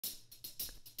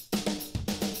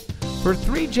For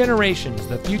 3 generations,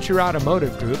 the Future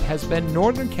Automotive Group has been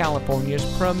Northern California's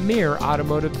premier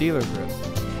automotive dealer group.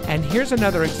 And here's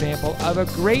another example of a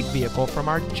great vehicle from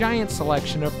our giant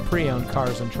selection of pre-owned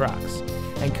cars and trucks.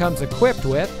 And comes equipped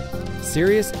with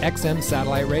Sirius XM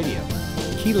satellite radio,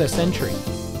 keyless entry,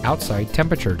 outside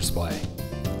temperature display,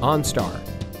 OnStar,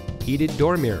 heated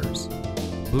door mirrors,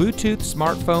 Bluetooth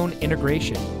smartphone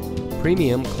integration,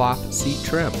 premium cloth seat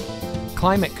trim,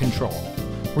 climate control,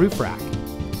 roof rack,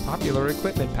 popular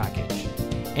equipment package,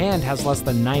 and has less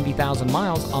than 90,000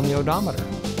 miles on the odometer.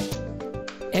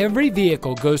 Every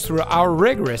vehicle goes through our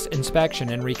rigorous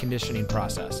inspection and reconditioning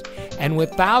process. And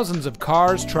with thousands of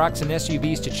cars, trucks, and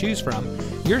SUVs to choose from,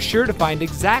 you're sure to find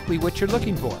exactly what you're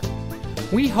looking for.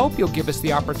 We hope you'll give us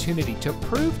the opportunity to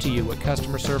prove to you what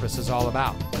customer service is all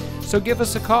about. So give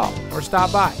us a call or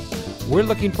stop by. We're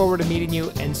looking forward to meeting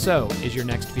you, and so is your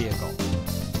next vehicle.